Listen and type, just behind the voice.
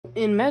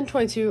in Madden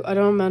 22, I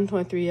don't have Madden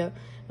 23 yet.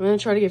 I'm going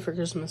to try to get for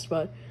Christmas,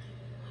 but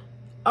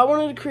I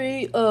wanted to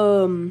create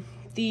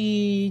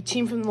the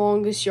team from The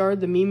Longest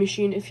Yard, the meme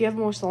machine. If you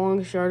haven't watched The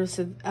Longest Yard, it's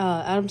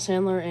Adam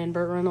Sandler and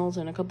Burt Reynolds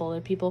and a couple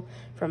other people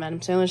from Adam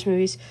Sandler's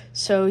movies.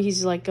 So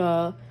he's like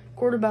a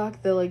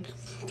quarterback that like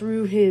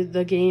threw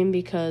the game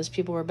because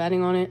people were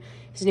betting on it.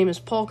 His name is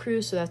Paul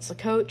Cruz, so that's the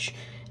coach.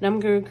 And I'm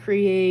going to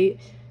create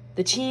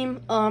the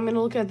team. I'm going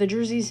to look at the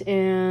jerseys,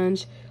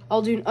 and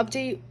I'll do an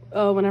update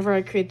whenever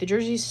I create the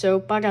jerseys. So,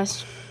 bye,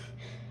 guys.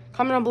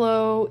 Comment down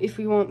below if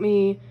you want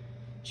me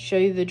to show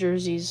you the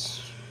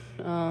jerseys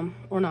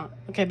or not.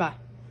 Okay, bye.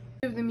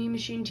 We have the meme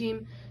machine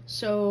team.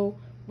 So,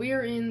 we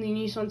are in the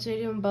Nissan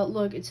Stadium, but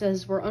look, it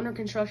says we're under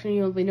construction.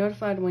 You'll be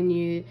notified when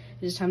it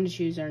is time to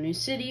choose our new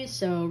city.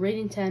 So,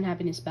 rating 10,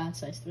 happiness bad,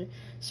 size 3.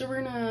 So,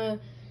 we're going to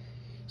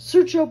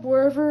search up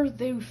wherever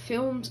they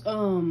filmed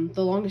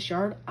The Longest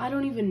Yard. I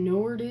don't even know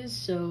where it is,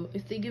 so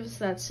if they give us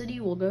that city,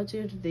 we'll go to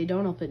it. If they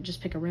don't, I'll just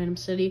pick a random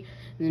city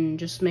and then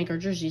just make our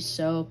jerseys.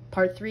 So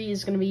part 3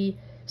 is going to be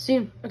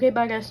soon. Okay,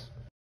 bye, guys.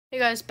 Hey,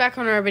 guys, back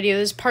on our video.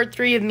 This is part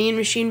 3 of Mean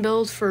Machine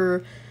build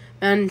for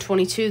Madden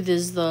 22.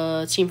 This is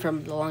the team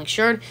from The Longest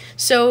Yard.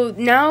 So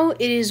now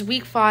it is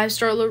week 5,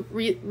 start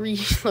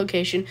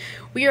relocation.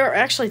 We are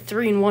actually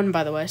 3-1,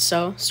 by the way.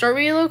 So start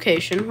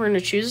relocation. We're going to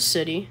choose a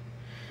city.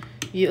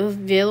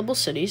 Available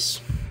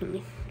cities. Let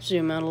me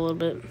zoom out a little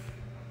bit.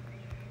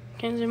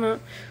 Can I zoom out?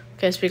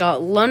 Okay, so we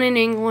got London,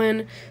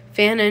 England.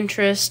 Fan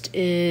interest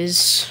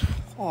is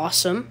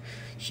awesome.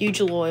 Huge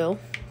loyal.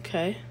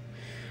 Okay.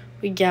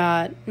 We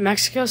got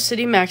Mexico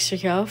City,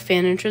 Mexico.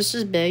 Fan interest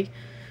is big.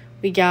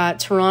 We got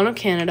Toronto,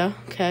 Canada.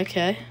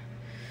 Okay.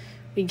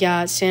 We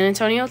got San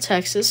Antonio,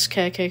 Texas.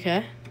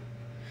 Okay.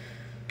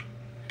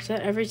 Is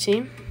that every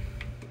team?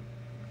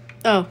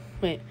 Oh,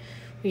 wait.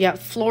 We got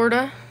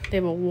Florida. They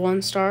have a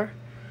 1-star.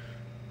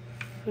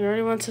 We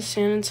already went to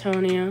San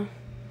Antonio.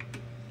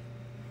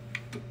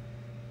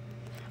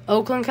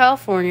 Oakland,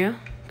 California.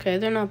 Okay,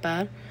 they're not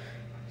bad.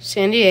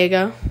 San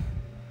Diego.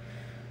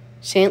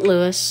 St.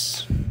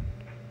 Louis.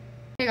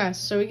 Hey guys,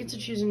 so we get to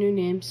choose a new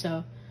name.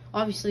 So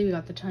obviously we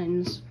got the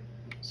Titans.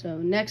 So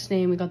next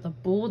name we got the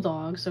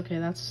Bulldogs. Okay,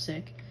 that's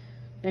sick.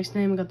 Next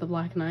name we got the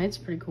Black Knights.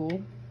 Pretty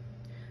cool.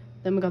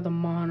 Then we got the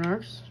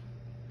Monarchs.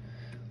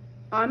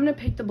 I'm gonna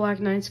pick the Black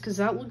Knights because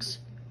that looks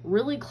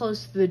really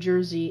close to the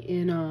jersey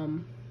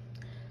in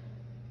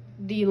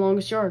The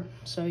Longest Yard.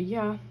 So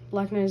yeah,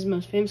 Black Knight is the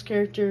most famous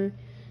character,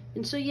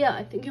 and so yeah,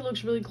 I think it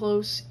looks really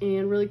close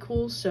and really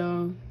cool.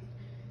 So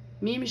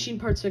Meme Machine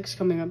Part 6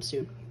 coming up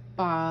soon.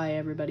 Bye,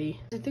 everybody.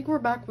 I think we're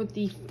back with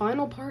the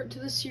final part to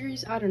this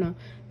series. I don't know,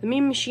 the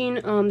Meme Machine.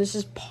 This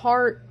is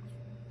part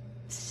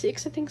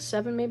 6, I think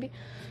 7 maybe.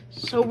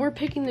 So we're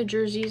picking the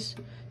jerseys.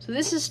 So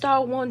this is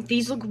style 1.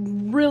 These look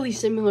really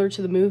similar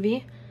to the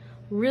movie.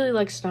 Really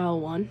like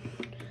style 1.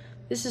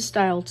 This is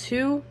style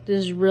 2.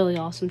 This is really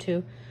awesome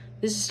too.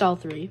 This is style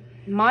 3.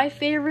 My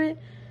favorite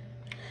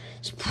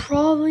is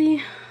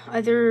probably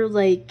either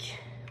like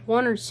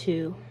 1 or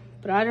 2,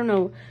 but I don't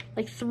know.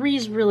 Like 3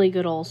 is really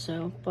good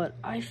also, but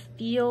I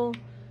feel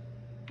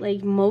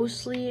like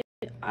mostly,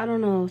 I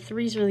don't know,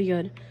 3 is really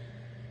good.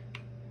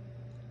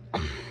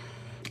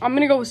 I'm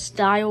gonna go with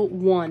style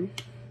 1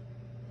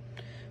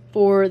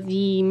 for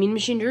the Mean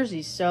Machine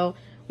jerseys. So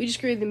we just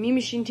created the Mean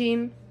Machine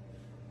team.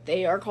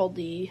 They are called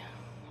the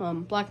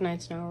Black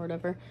Knights now or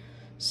whatever.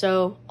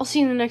 So I'll see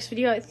you in the next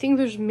video. I think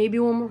there's maybe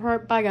one more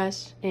part. Bye,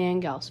 guys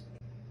and gals.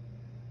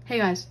 Hey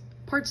guys,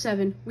 part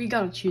 7. We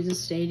gotta choose a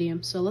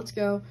stadium. So let's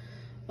go.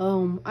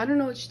 I don't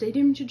know which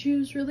stadium to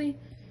choose really.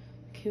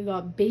 Okay, we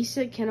got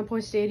basic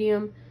Canapoy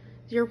Stadium,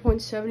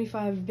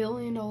 $0.75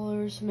 billion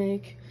to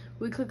make.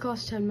 Weekly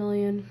cost 10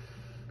 million.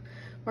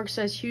 Market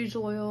size huge,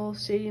 loyal.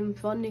 Stadium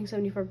funding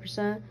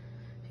 75%.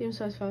 Team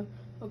size 5.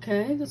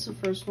 Okay, that's the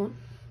first one.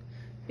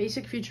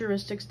 Basic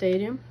futuristic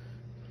stadium.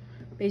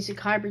 Basic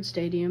hybrid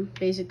stadium,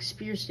 basic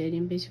spear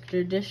stadium, basic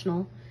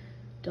traditional,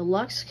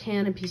 deluxe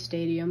canopy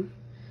stadium,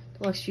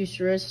 deluxe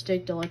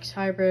futuristic, deluxe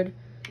hybrid,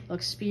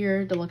 deluxe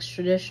spear, deluxe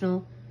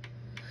traditional.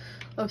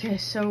 Okay,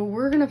 so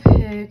we're gonna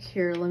pick,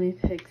 here, let me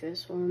pick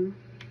this one.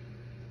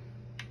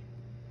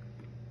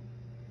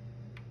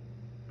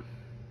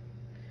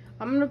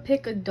 I'm gonna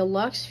pick a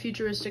deluxe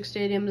futuristic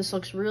stadium. This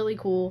looks really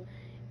cool,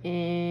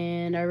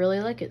 and I really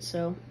like it.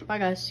 So, bye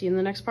guys, see you in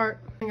the next part.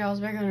 And gals,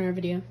 back on our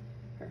video.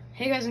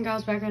 Hey guys and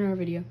gals, back on our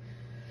video.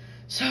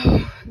 So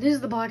this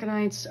is the Black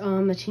Knights,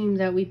 the team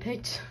that we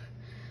picked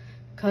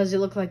because it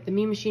looked like the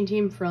Meme Machine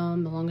team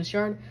from The Longest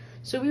Yard.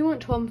 So we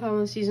went 12-5 in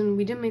the season.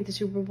 We didn't make the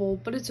Super Bowl,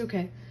 but it's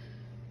okay.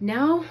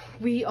 Now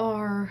we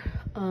are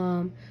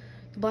the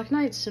Black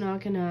Knights, so now I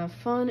can have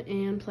fun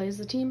and play as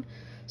the team.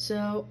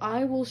 So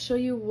I will show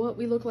you what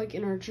we look like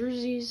in our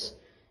jerseys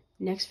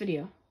next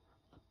video.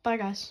 Bye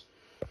guys.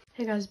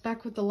 Hey guys,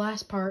 back with the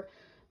last part.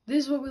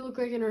 This is what we look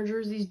like in our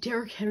jerseys.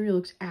 Derrick Henry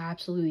looks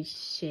absolutely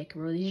sick,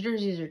 bro. These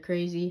jerseys are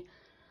crazy.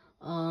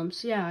 So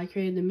yeah, I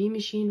created the Meme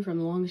Machine from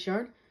The Longest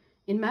Yard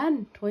in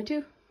Madden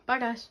 22. Bye,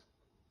 guys.